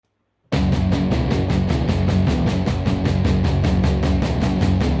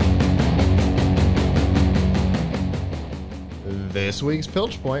This week's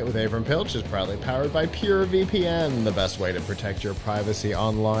Pilch Point with Avram Pilch is proudly powered by PureVPN. The best way to protect your privacy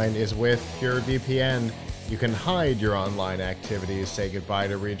online is with PureVPN. You can hide your online activities, say goodbye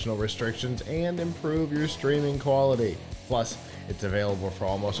to regional restrictions, and improve your streaming quality. Plus, it's available for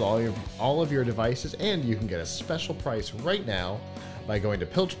almost all of your devices, and you can get a special price right now by going to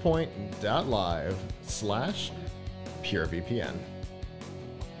pilchpoint.live/PureVPN.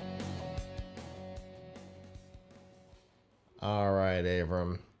 All right,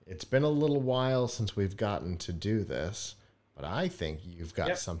 Avram. It's been a little while since we've gotten to do this, but I think you've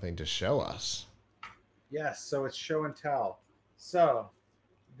got something to show us. Yes, so it's show and tell. So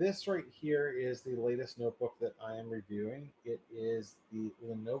this right here is the latest notebook that I am reviewing. It is the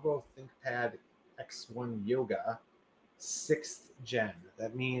Lenovo ThinkPad X1 Yoga 6th gen.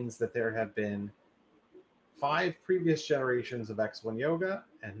 That means that there have been 5 previous generations of X1 Yoga,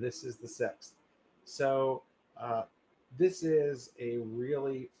 and this is the 6th. So this is a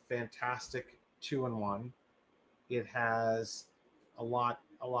really fantastic 2-in-1. It has a lot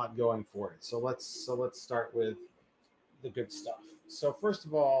going for it. So let's start with the good stuff. So first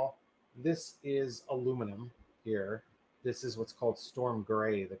of all, this is aluminum here. This is what's called Storm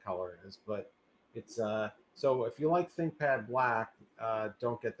Gray, the color is, but it's so if you like ThinkPad black,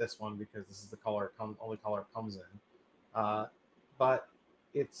 don't get this one because this is the color only color it comes in. But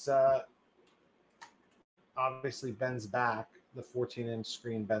it's obviously bends back. The 14-inch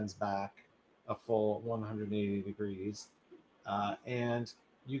screen bends back a full 180 degrees, and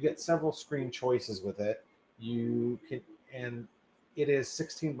you get several screen choices with it. You can, and it is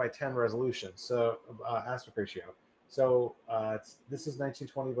 16 by 10 resolution, so aspect ratio. So this is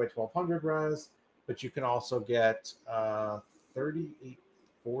 1920 by 1200 res, but you can also get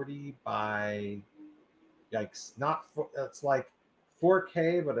 3840 by yikes, not it's like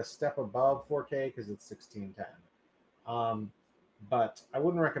 4K, but a step above 4K because it's 1610. But I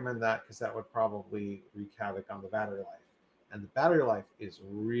wouldn't recommend that because that would probably wreak havoc on the battery life. And the battery life is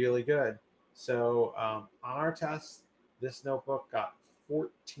really good. So on our test, this notebook got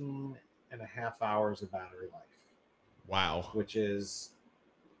 14 and a half hours of battery life. Wow. Which is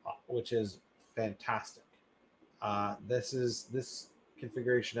fantastic. This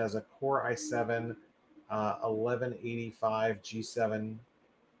configuration has a Core i7 1185 G7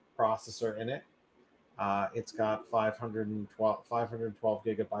 processor in it. It's got 512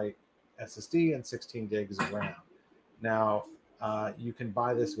 gigabyte SSD and 16 gigs of RAM. Now, you can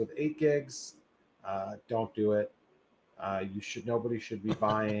buy this with 8 gigs. Don't do it. Nobody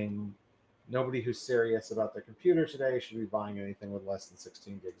who's serious about their computer today should be buying anything with less than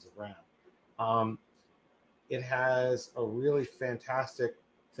 16 gigs of RAM. It has a really fantastic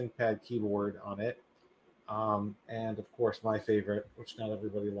ThinkPad keyboard on it. And of course, my favorite, which not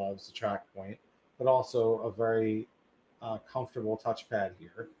everybody loves, the track point, but also a very comfortable touchpad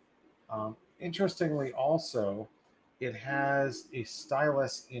here. Interestingly, also, it has a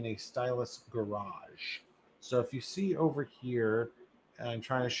stylus in a stylus garage. So if you see over here, and I'm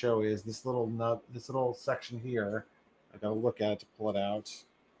trying to show is this little nub, this little section here. I gotta look at it to pull it out,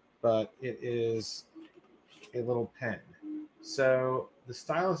 but it is a little pen. So the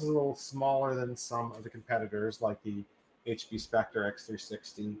stylus is a little smaller than some of the competitors, like the HP Spectre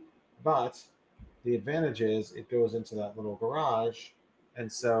X360, but the advantage is it goes into that little garage,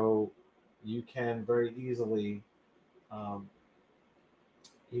 and so you can very easily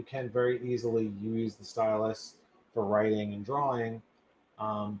use the stylus for writing and drawing.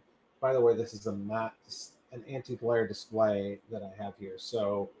 By the way, this is an anti-glare display that I have here.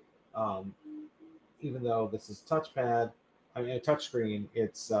 So even though this is a touchscreen,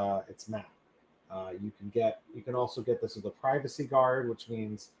 it's matte. You can also get this with a privacy guard, which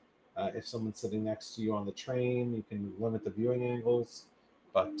means if someone's sitting next to you on the train, you can limit the viewing angles.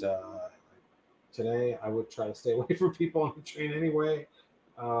 But today, I would try to stay away from people on the train anyway.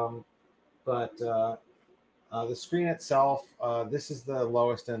 But the screen itself, this is the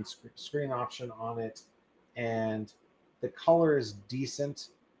lowest end screen option on it, and the color is decent.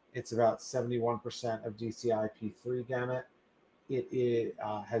 It's about 71% of DCI-P3 gamut. It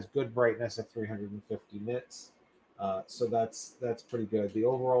has good brightness at 350 nits, so that's pretty good. The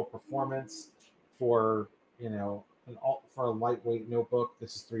overall performance for for a lightweight notebook,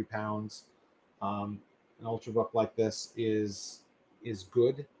 this is 3 pounds. An ultrabook like this is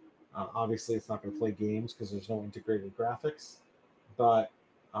good. Obviously, it's not going to play games because there's no integrated graphics, but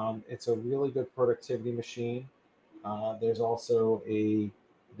it's a really good productivity machine. There's also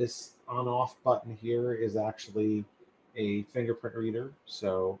this on-off button here is actually a fingerprint reader,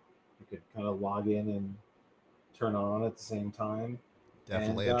 so you could kind of log in and turn on at the same time.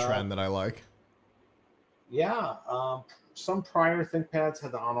 Definitely a trend that I like. Yeah, some prior ThinkPads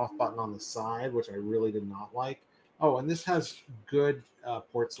had the on-off button on the side, which I really did not like. Oh, and this has good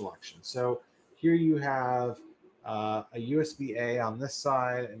port selection. So here you have a USB-A on this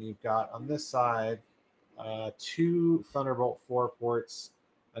side, and you've got on this side two Thunderbolt 4 ports,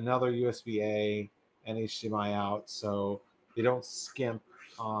 another USB-A, and HDMI out. So you don't skimp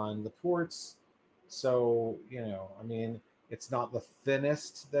on the ports. So, I mean, it's not the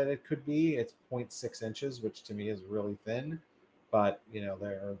thinnest that it could be. It's 0.6 inches, which to me is really thin. But,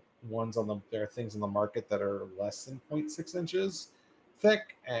 there are things on the market that are less than 0.6 inches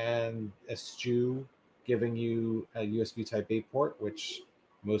thick, and eschew giving you a USB Type A port, which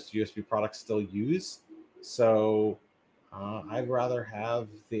most USB products still use. So I'd rather have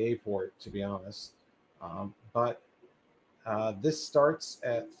the A port, to be honest. But this starts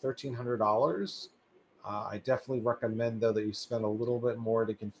at $1,300. I definitely recommend, though, that you spend a little bit more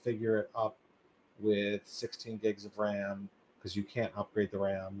to configure it up with 16 gigs of RAM, because you can't upgrade the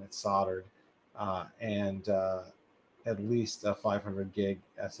RAM, it's soldered, and at least a 500 gig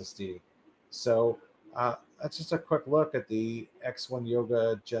SSD. So that's just a quick look at the X1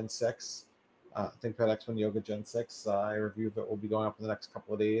 Yoga Gen 6. ThinkPad X1 Yoga Gen 6. I review that will be going up in the next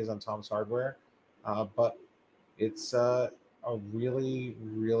couple of days on Tom's Hardware. But it's a really,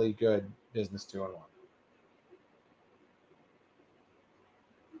 really good business two-in-one.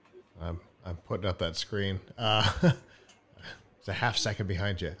 I'm putting up that screen. It's a half second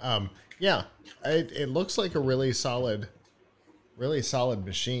behind you. Yeah, it looks like a really solid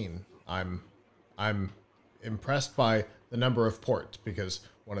machine. I'm impressed by the number of ports, because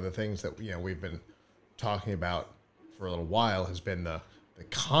one of the things that we've been talking about for a little while has been the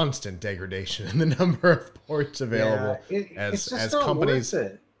constant degradation in the number of ports available. It's just not companies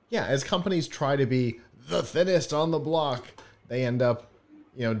worth it. Yeah, as companies try to be the thinnest on the block, they end up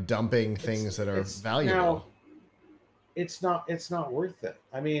dumping things that are valuable. Now, it's not worth it.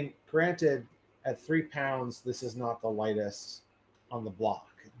 I mean, granted, at £3, this is not the lightest on the block.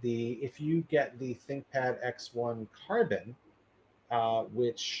 If you get the ThinkPad X1 Carbon,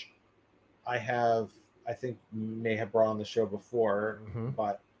 which I think may have brought on the show before,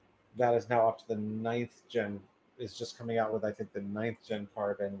 but that is now up to the 9th gen. Is just coming out with, I think, the 9th gen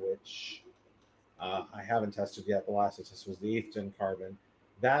Carbon, which I haven't tested yet. The last I tested was the 8th gen Carbon.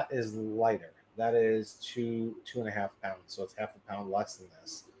 That is lighter. That is 2.5 pounds, so it's half a pound less than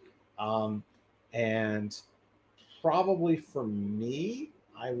this. And probably for me,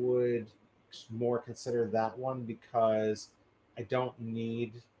 I would more consider that one, because I don't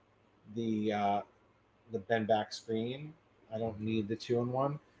need the bend back screen. I don't need the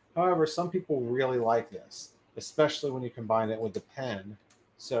two-in-one. However, some people really like this, especially when you combine it with the pen.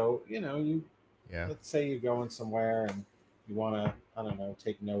 So let's say you're going somewhere and you want to, I don't know,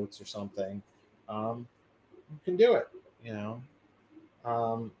 take notes or something. You can do it.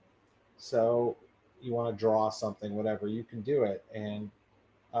 So you want to draw something, whatever, you can do it. And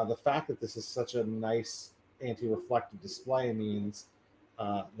the fact that this is such a nice anti-reflective display means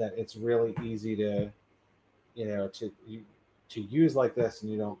that it's really easy to use like this,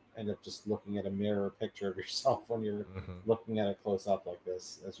 and you don't end up just looking at a mirror picture of yourself when you're looking at it close up like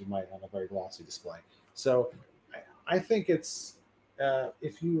this, as you might on a very glossy display. So I think it's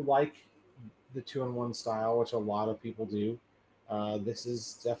if you like the two-in-one style, which a lot of people do, this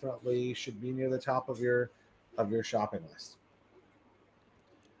is definitely should be near the top of your shopping list.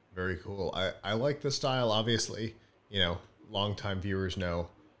 Very cool. I like the style. Obviously, longtime viewers know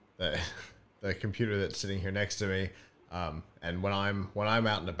that the computer that's sitting here next to me, and when I'm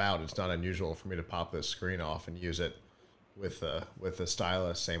out and about, it's not unusual for me to pop this screen off and use it with the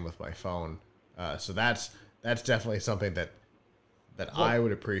stylus. Same with my phone. So that's definitely something that I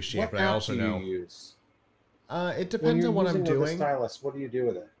would appreciate. But I also know use? It depends on what I'm doing. The stylus, what do you do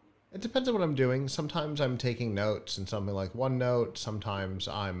with it? It depends on what I'm doing. Sometimes I'm taking notes in something like OneNote. Sometimes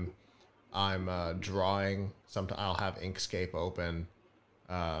I'm drawing. Sometimes I'll have Inkscape open.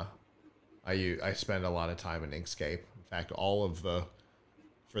 I spend a lot of time in Inkscape. In fact,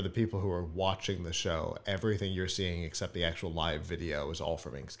 for the people who are watching the show, everything you're seeing except the actual live video is all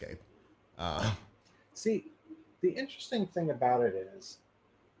from Inkscape. See, the interesting thing about it is,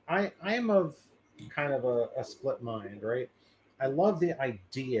 I am of kind of a split mind, right? I love the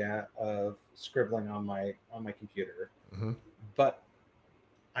idea of scribbling on my computer, but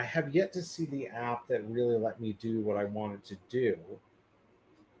I have yet to see the app that really let me do what I wanted to do.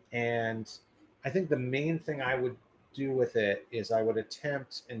 And I think the main thing I would do with it is I would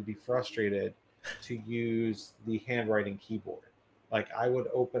attempt and be frustrated to use the handwriting keyboard. Like, I would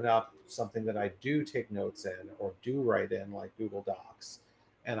open up something that I do take notes in or do write in, like Google Docs,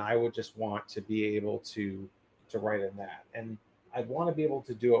 and I would just want to be able to write in that, and I'd want to be able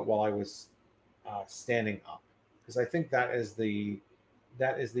to do it while I was standing up, because I think that is the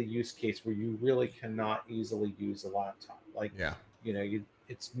use case where you really cannot easily use a laptop. Like, Yeah.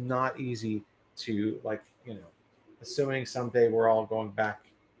 it's not easy to, like, assuming someday we're all going back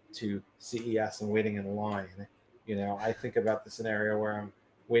to CES and waiting in line. I think about the scenario where I'm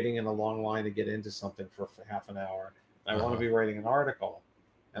waiting in a long line to get into something for half an hour. I want to be writing an article,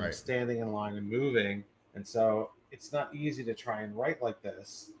 and I'm standing in line and moving, and so it's not easy to try and write like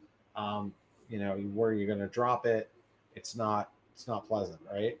this. Where you're going to drop it, it's not pleasant,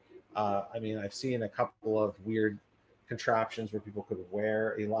 right? I mean, I've seen a couple of weird contraptions where people could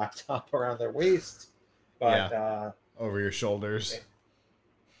wear a laptop around their waist, but over your shoulders.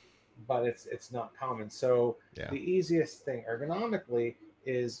 But it's not common. So Yeah. the easiest thing ergonomically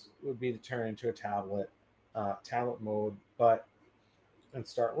would be to turn into a tablet mode, and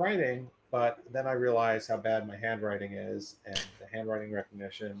start writing. But then I realized how bad my handwriting is, and the handwriting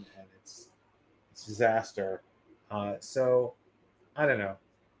recognition, and it's disaster. So I don't know.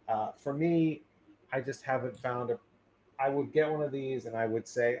 For me, I just haven't found I would get one of these and I would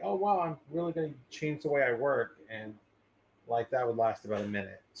say, "Oh wow, I'm really going to change the way I work," and like that would last about a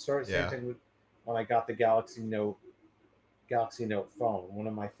minute. Same thing with when I got the Galaxy Note phone. One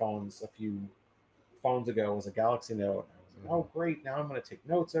of my phones a few phones ago was a Galaxy Note. I was like, "Oh great, now I'm going to take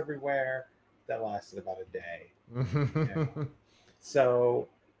notes everywhere." That lasted about a day. So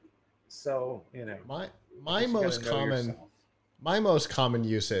my most common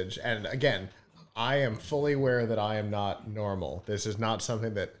usage, and again, I am fully aware that I am not normal. This is not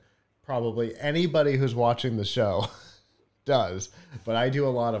something that probably anybody who's watching the show does, but I do a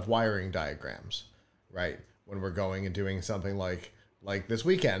lot of wiring diagrams, right? When we're going and doing something like this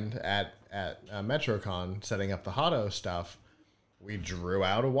weekend at MetroCon, setting up the Hotto stuff, we drew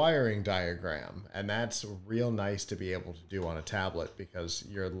out a wiring diagram, and that's real nice to be able to do on a tablet, because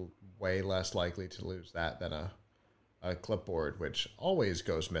you're way less likely to lose that than a clipboard, which always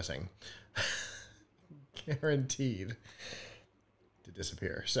goes missing. Guaranteed to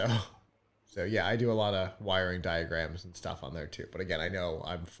disappear. So yeah, I do a lot of wiring diagrams and stuff on there too. But again, I know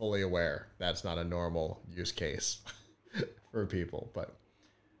I'm fully aware that's not a normal use case for people. But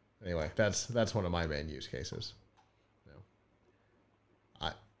anyway, that's one of my main use cases.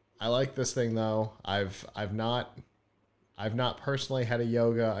 I like this thing though. I've not personally had a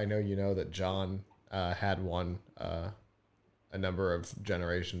Yoga. I know that John had one a number of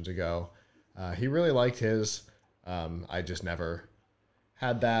generations ago. He really liked his. I just never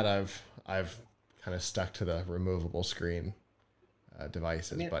had that. I've kind of stuck to the removable screen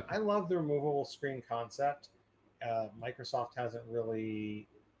devices. But I love the removable screen concept. Microsoft hasn't really.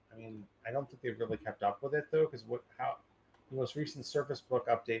 I don't think they've really kept up with it though, because the most recent Surface Book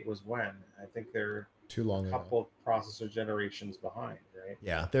update was when? I think they're too long. A couple of processor generations behind, right?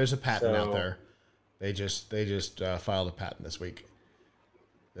 Yeah, there's a patent out there. They just filed a patent this week.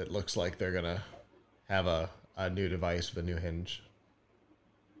 It looks like they're gonna have a new device with a new hinge.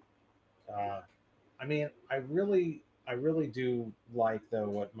 I really do like though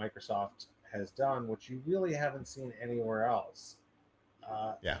what Microsoft has done, which you really haven't seen anywhere else.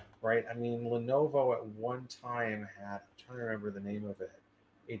 Right. Lenovo at one time had, I'm trying to remember the name of it,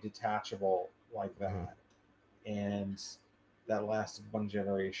 a detachable like that, and that lasted one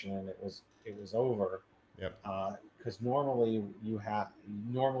generation, and it was over. Yep. Because normally you have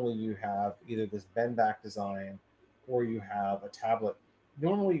either this bend back design, or you have a tablet.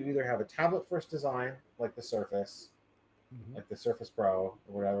 Normally you either have a tablet first design like the Surface, like the Surface Pro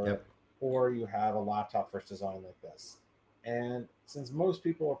or whatever, or you have a laptop first design like this. And since most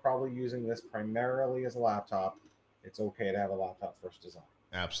people are probably using this primarily as a laptop, it's okay to have a laptop first design.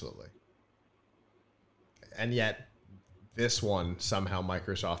 Absolutely. And yet, this one, somehow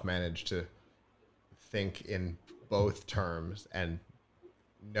Microsoft managed to think in both terms, and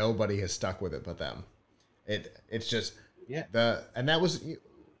nobody has stuck with it but them. It's just and that was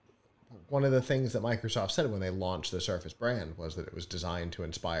one of the things that Microsoft said when they launched the Surface brand, was that it was designed to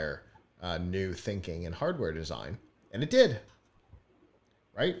inspire new thinking in hardware design. And it did,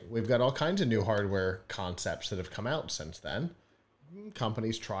 right? We've got all kinds of new hardware concepts that have come out since then.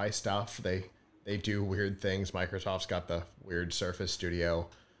 Companies try stuff. They do weird things. Microsoft's got the weird Surface Studio.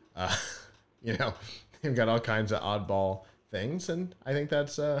 They've got all kinds of oddball things. And I think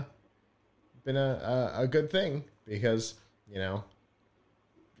that's been a good thing, because,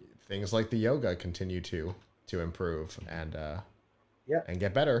 things like the Yoga continue to improve and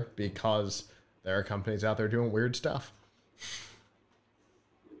get better, because there are companies out there doing weird stuff.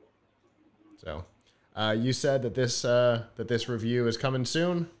 So, You said that this review is coming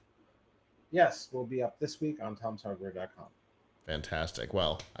soon. Yes, will be up this week on tomshardware.com. Fantastic.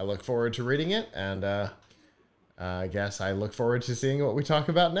 Well, I look forward to reading it, and I guess I look forward to seeing what we talk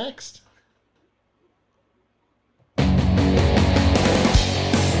about next.